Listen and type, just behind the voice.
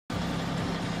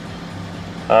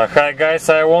Hi guys,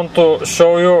 I want to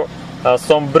show you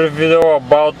some brief video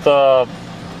about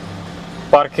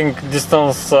parking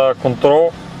distance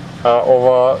control of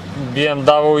a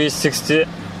BMW E60.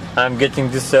 I'm getting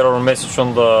this error message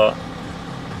on the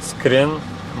screen,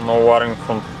 no warning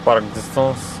from park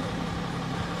distance.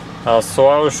 So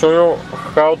I will show you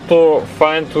how to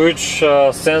find which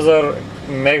sensor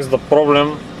makes the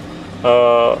problem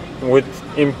with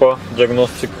INPA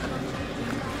diagnostic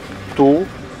tool.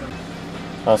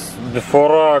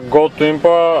 Before go to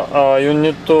INPA, you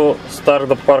need to start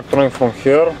the park from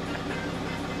here.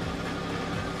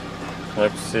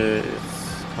 Like see,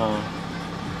 it's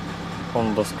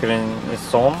on the screen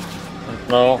is on, and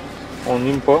now on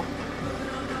INPA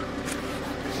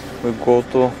we go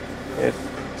to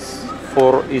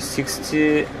for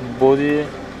E60 body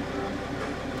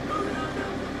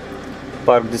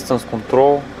park distance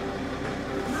control,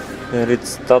 read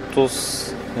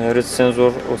status, read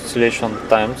sensor oscillation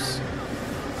times,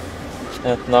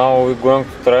 and now we're going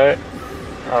to try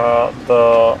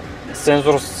the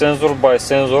sensor by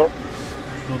sensor.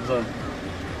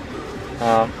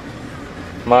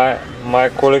 My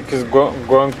colleague is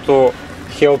going to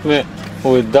help me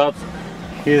with that.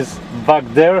 He's back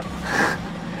there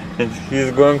and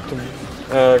he's going to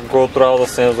go through the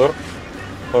sensor.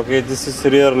 Okay, this is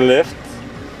rear left,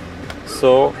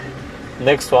 so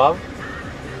next one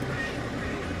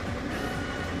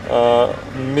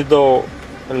middle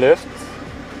left,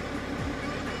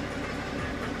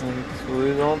 and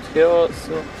we don't have a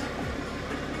so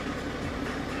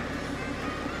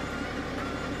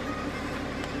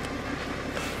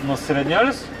на средня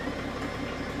ли си?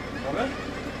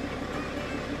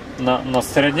 На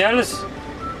средня ли си?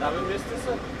 Да, бе, вместе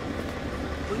са.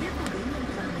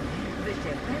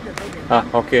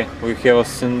 Okay, we have a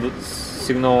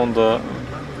signal on the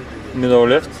middle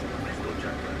left.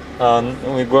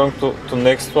 We're going to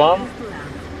next one.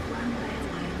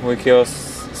 We have a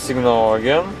signal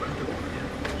again.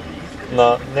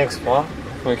 Now next one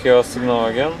we have a signal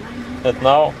again, and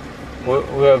now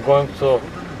we are going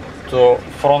to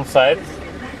front side.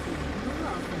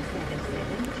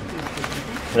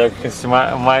 Like you can see,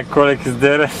 my colleague is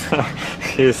there.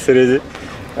 He is ready.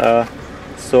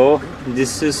 So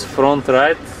this is front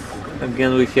right.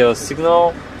 Again we have a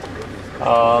signal.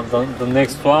 The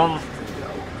next one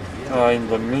in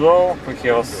the middle we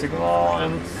have a signal,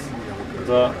 and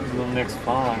the next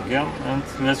one again. And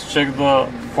let's check the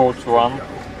faulty one,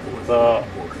 the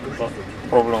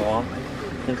problem one.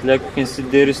 And like you can see,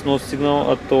 there is no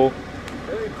signal at all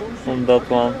on that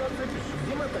one.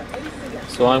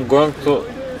 So I'm going to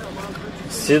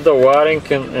see the wiring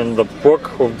and the plug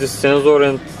of this sensor,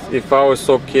 and if all is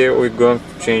okay, we're going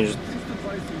to change it.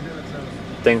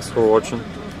 Thanks for watching.